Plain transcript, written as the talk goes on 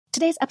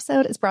Today's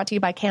episode is brought to you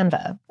by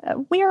Canva.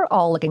 We're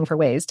all looking for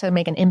ways to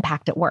make an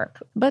impact at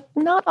work, but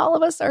not all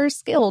of us are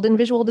skilled in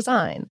visual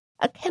design.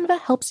 Canva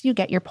helps you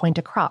get your point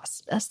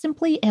across,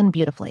 simply and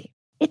beautifully.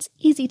 It's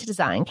easy to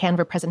design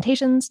Canva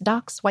presentations,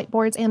 docs,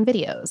 whiteboards, and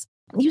videos.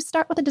 You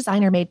start with a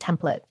designer-made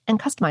template and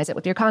customize it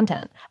with your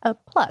content.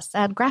 Plus,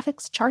 add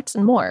graphics, charts,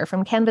 and more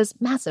from Canva's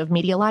massive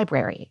media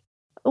library.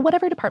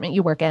 Whatever department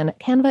you work in,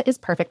 Canva is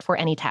perfect for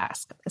any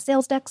task.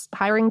 Sales decks,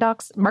 hiring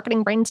docs,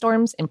 marketing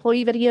brainstorms,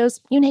 employee videos,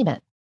 you name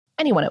it.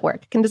 Anyone at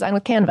work can design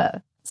with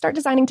Canva. Start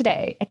designing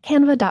today at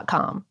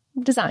canva.com.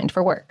 Designed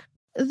for work.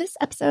 This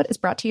episode is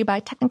brought to you by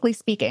Technically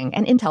Speaking,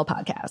 an Intel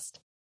podcast.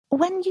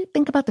 When you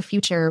think about the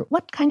future,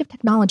 what kind of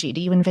technology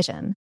do you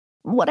envision?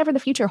 Whatever the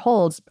future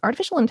holds,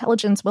 artificial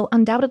intelligence will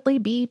undoubtedly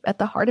be at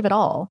the heart of it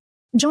all.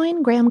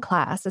 Join Graham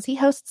Class as he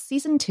hosts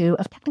Season 2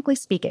 of Technically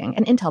Speaking,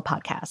 an Intel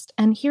podcast,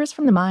 and hears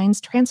from the minds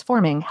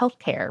transforming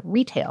healthcare,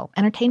 retail,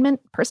 entertainment,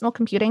 personal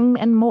computing,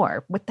 and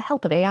more with the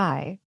help of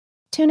AI.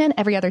 Tune in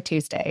every other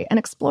Tuesday and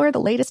explore the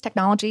latest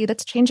technology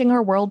that's changing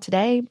our world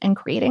today and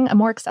creating a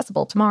more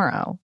accessible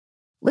tomorrow.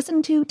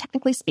 Listen to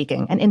Technically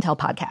Speaking, an Intel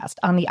podcast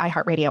on the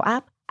iHeartRadio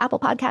app, Apple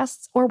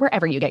Podcasts, or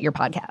wherever you get your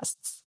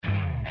podcasts.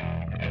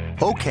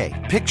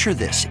 Okay, picture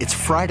this. It's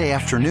Friday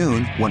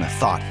afternoon when a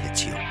thought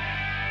hits you.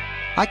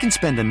 I can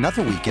spend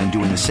another weekend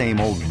doing the same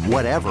old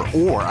whatever,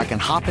 or I can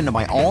hop into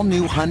my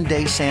all-new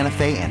Hyundai Santa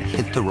Fe and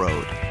hit the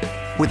road.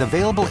 With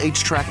available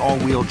H-Track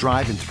all-wheel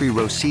drive and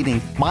 3-row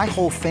seating, my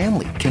whole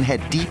family can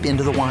head deep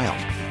into the wild.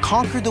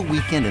 Conquer the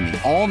weekend in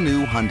the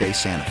all-new Hyundai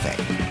Santa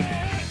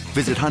Fe.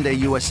 Visit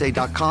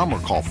HyundaiUSA.com or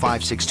call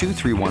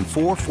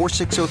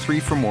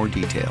 562-314-4603 for more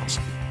details.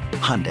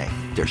 Hyundai,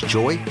 there's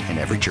joy in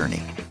every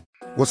journey.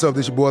 What's up,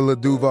 this your boy Lil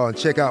Duval, and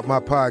check out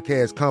my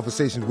podcast,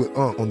 Conversations with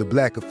Unc, on the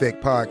Black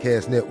Effect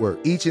Podcast Network.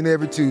 Each and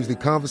every Tuesday,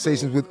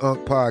 Conversations with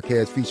Unc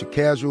podcast feature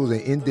casuals and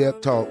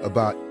in-depth talk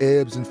about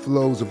ebbs and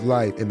flows of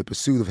life and the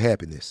pursuit of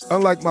happiness.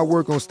 Unlike my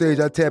work on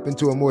stage, I tap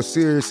into a more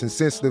serious and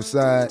sensitive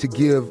side to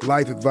give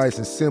life advice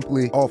and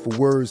simply offer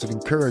words of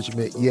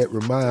encouragement, yet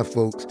remind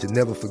folks to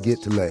never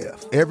forget to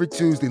laugh. Every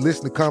Tuesday,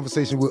 listen to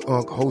Conversations with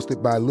Unc,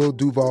 hosted by Lil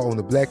Duval on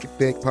the Black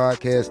Effect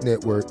Podcast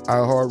Network,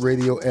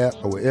 iHeartRadio app,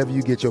 or wherever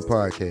you get your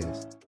podcasts.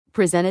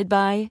 Presented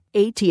by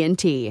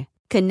AT&T.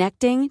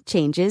 Connecting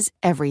changes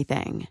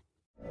everything.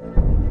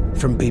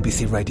 From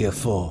BBC Radio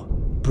 4,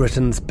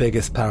 Britain's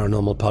biggest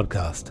paranormal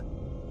podcast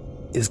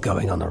is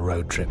going on a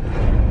road trip.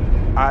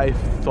 I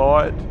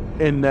thought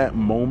in that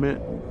moment,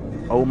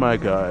 oh my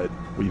God,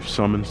 we've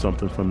summoned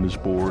something from this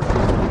board.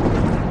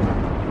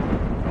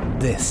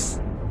 This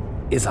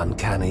is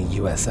Uncanny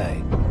USA.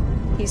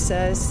 He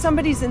says,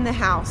 somebody's in the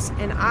house,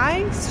 and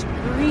I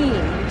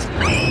screamed.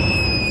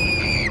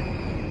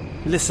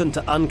 Listen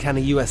to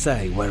Uncanny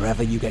USA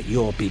wherever you get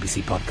your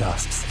BBC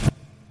podcasts,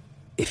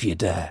 if you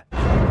dare.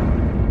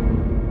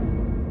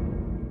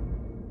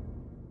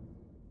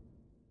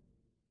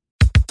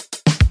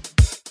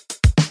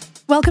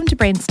 Welcome to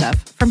Brain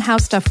Stuff from How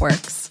Stuff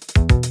Works.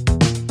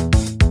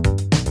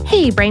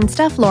 Hey, Brain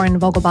Stuff, Lauren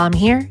Vogelbaum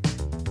here.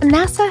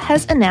 NASA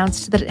has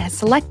announced that it has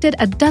selected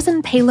a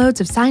dozen payloads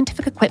of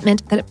scientific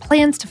equipment that it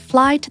plans to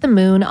fly to the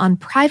moon on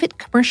private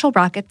commercial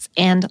rockets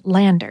and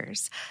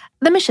landers.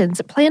 The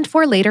missions, planned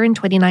for later in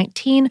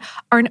 2019,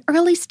 are an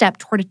early step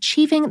toward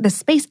achieving the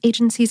space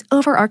agency's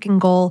overarching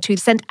goal to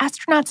send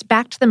astronauts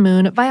back to the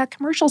moon via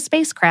commercial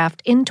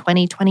spacecraft in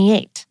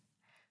 2028.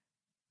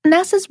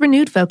 NASA's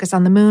renewed focus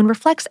on the moon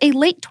reflects a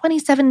late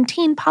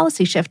 2017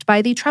 policy shift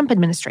by the Trump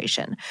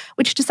administration,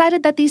 which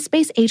decided that the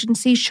space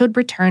agency should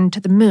return to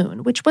the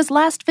moon, which was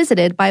last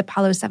visited by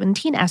Apollo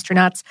 17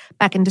 astronauts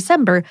back in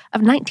December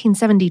of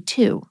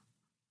 1972.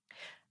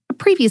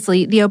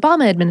 Previously, the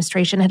Obama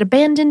administration had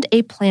abandoned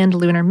a planned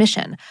lunar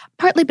mission,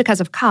 partly because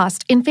of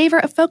cost, in favor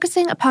of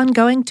focusing upon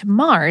going to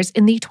Mars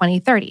in the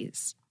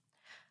 2030s.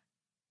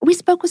 We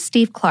spoke with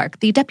Steve Clark,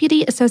 the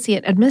Deputy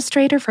Associate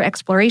Administrator for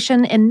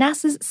Exploration in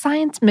NASA's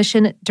Science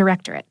Mission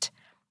Directorate.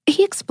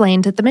 He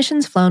explained that the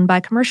missions flown by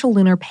commercial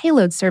lunar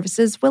payload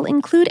services will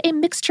include a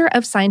mixture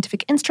of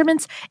scientific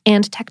instruments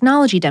and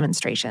technology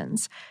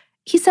demonstrations.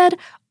 He said,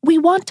 "We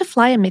want to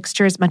fly a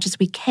mixture as much as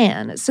we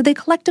can, so they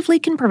collectively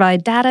can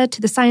provide data to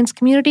the science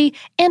community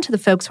and to the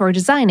folks who are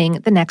designing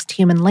the next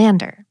human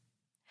lander."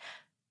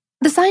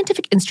 The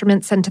scientific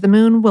instruments sent to the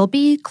moon will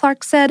be,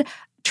 Clark said,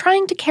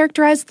 trying to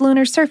characterize the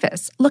lunar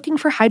surface, looking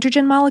for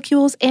hydrogen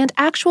molecules and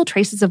actual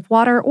traces of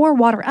water or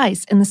water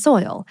ice in the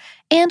soil,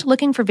 and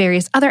looking for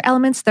various other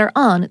elements that are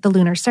on the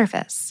lunar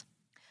surface.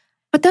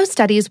 But those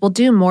studies will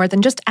do more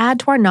than just add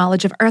to our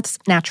knowledge of Earth's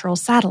natural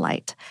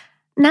satellite.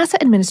 NASA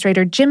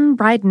Administrator Jim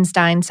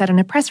Bridenstine said in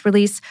a press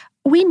release,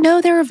 "We know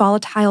there are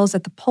volatiles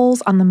at the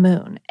poles on the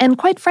moon, and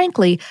quite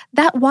frankly,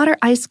 that water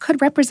ice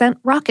could represent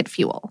rocket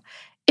fuel.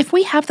 If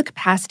we have the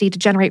capacity to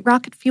generate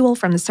rocket fuel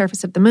from the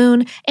surface of the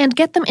moon and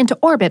get them into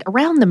orbit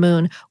around the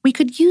moon, we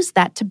could use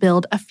that to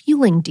build a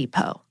fueling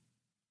depot."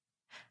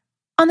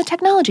 On the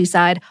technology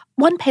side,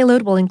 one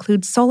payload will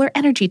include solar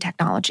energy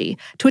technology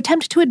to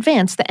attempt to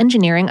advance the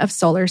engineering of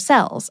solar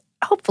cells,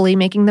 hopefully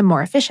making them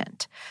more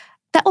efficient.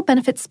 That will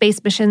benefit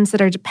space missions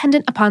that are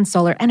dependent upon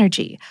solar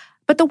energy,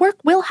 but the work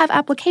will have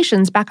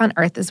applications back on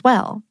Earth as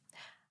well.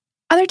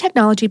 Other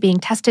technology being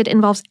tested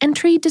involves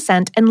entry,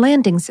 descent, and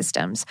landing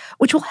systems,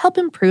 which will help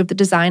improve the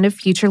design of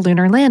future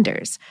lunar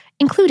landers,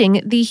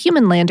 including the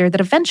human lander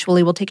that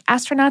eventually will take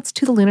astronauts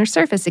to the lunar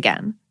surface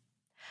again.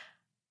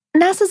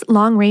 NASA's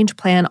long-range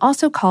plan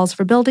also calls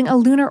for building a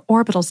lunar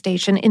orbital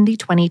station in the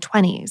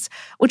 2020s,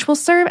 which will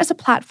serve as a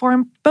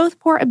platform both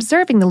for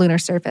observing the lunar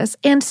surface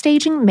and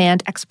staging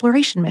manned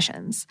exploration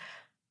missions.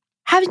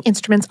 Having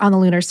instruments on the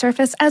lunar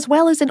surface as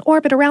well as in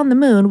orbit around the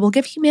moon will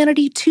give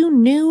humanity 2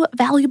 new,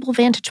 valuable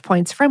vantage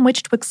points from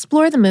which to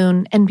explore the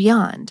moon and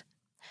beyond.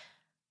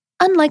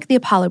 Unlike the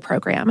Apollo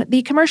program,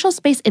 the commercial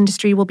space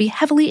industry will be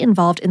heavily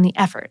involved in the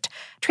effort,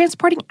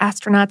 transporting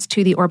astronauts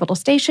to the orbital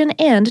station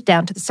and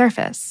down to the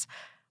surface.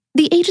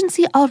 The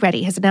agency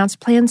already has announced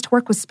plans to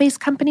work with space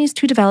companies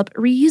to develop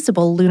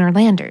reusable lunar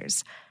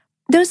landers.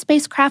 Those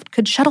spacecraft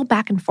could shuttle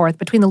back and forth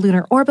between the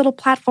lunar orbital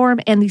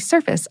platform and the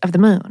surface of the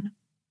moon.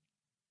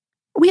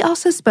 We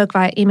also spoke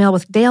via email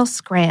with Dale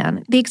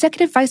Scran, the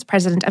Executive Vice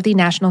President of the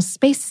National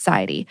Space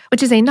Society,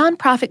 which is a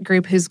nonprofit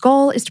group whose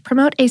goal is to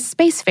promote a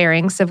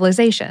spacefaring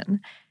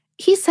civilization.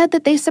 He said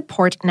that they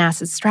support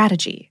NASA's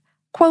strategy.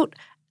 Quote,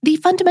 "The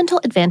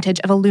fundamental advantage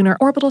of a lunar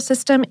orbital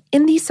system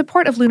in the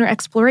support of lunar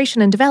exploration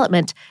and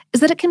development is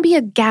that it can be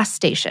a gas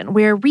station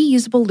where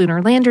reusable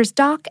lunar landers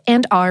dock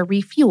and are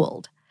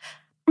refueled.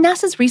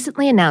 NASA's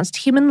recently announced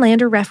Human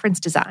Lander Reference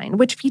Design,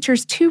 which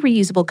features 2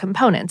 reusable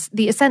components,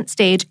 the ascent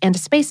stage and a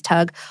space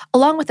tug,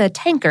 along with a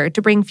tanker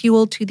to bring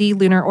fuel to the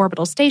lunar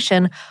orbital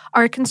station,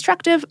 are a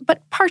constructive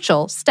but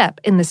partial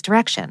step in this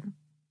direction."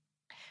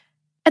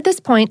 At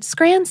this point,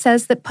 Scran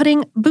says that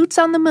putting boots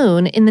on the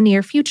moon in the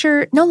near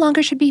future no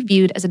longer should be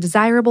viewed as a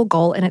desirable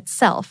goal in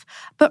itself,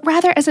 but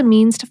rather as a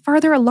means to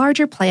further a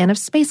larger plan of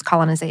space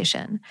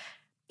colonization.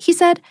 He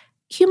said,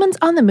 "Humans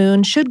on the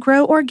moon should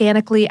grow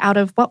organically out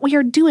of what we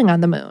are doing on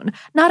the moon,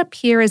 not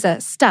appear as a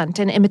stunt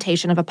in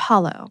imitation of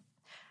Apollo."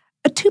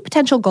 2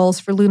 potential goals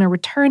for lunar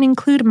return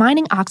include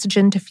mining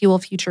oxygen to fuel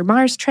future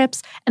Mars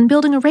trips and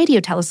building a radio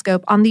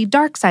telescope on the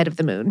dark side of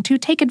the moon to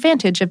take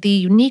advantage of the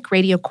unique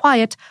radio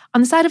quiet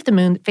on the side of the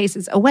moon that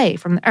faces away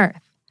from the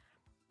Earth.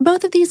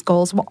 Both of these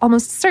goals will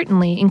almost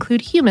certainly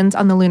include humans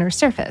on the lunar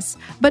surface,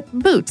 but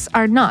boots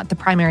are not the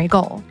primary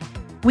goal.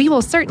 We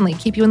will certainly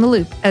keep you in the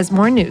loop as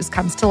more news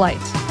comes to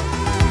light.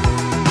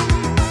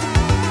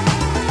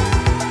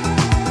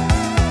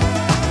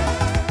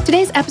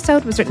 Today's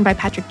episode was written by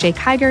Patrick J.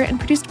 Kiger and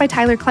produced by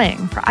Tyler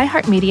Klang for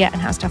iHeartMedia and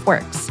How Stuff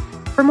Works.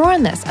 For more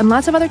on this and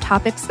lots of other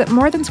topics that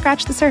more than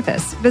scratch the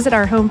surface, visit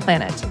our home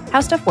planet,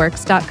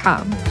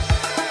 howstuffworks.com.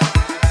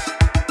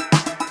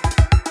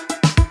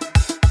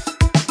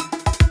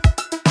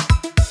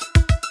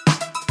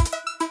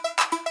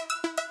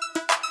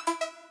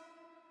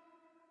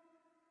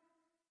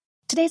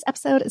 Today's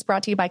episode is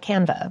brought to you by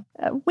Canva.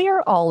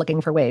 We're all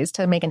looking for ways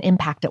to make an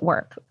impact at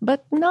work,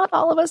 but not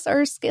all of us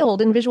are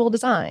skilled in visual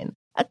design.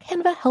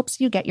 Canva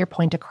helps you get your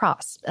point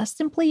across,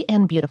 simply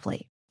and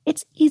beautifully.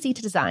 It's easy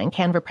to design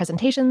Canva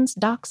presentations,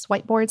 docs,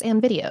 whiteboards,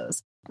 and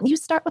videos. You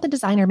start with a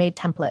designer-made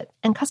template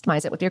and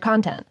customize it with your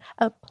content.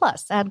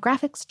 Plus, add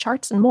graphics,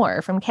 charts, and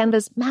more from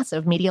Canva's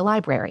massive media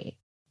library.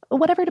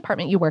 Whatever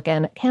department you work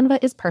in,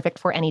 Canva is perfect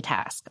for any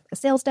task.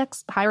 Sales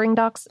decks, hiring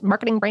docs,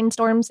 marketing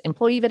brainstorms,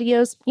 employee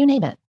videos, you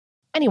name it.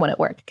 Anyone at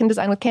work can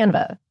design with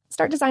Canva.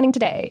 Start designing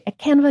today at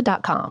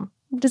canva.com.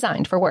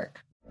 Designed for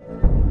work.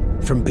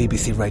 From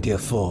BBC Radio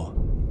 4,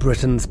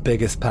 Britain's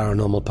biggest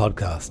paranormal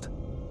podcast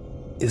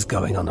is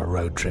going on a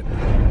road trip.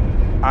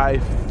 I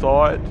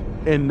thought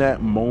in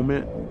that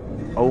moment,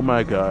 oh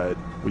my God,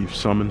 we've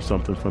summoned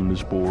something from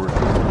this board.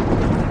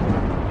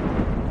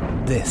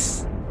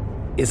 This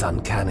is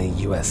Uncanny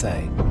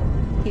USA.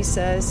 He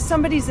says,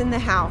 somebody's in the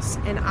house,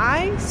 and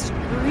I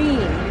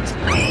screamed.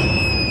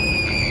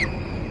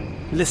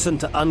 Listen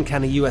to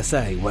Uncanny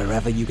USA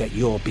wherever you get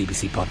your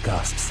BBC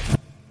podcasts,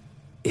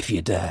 if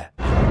you dare.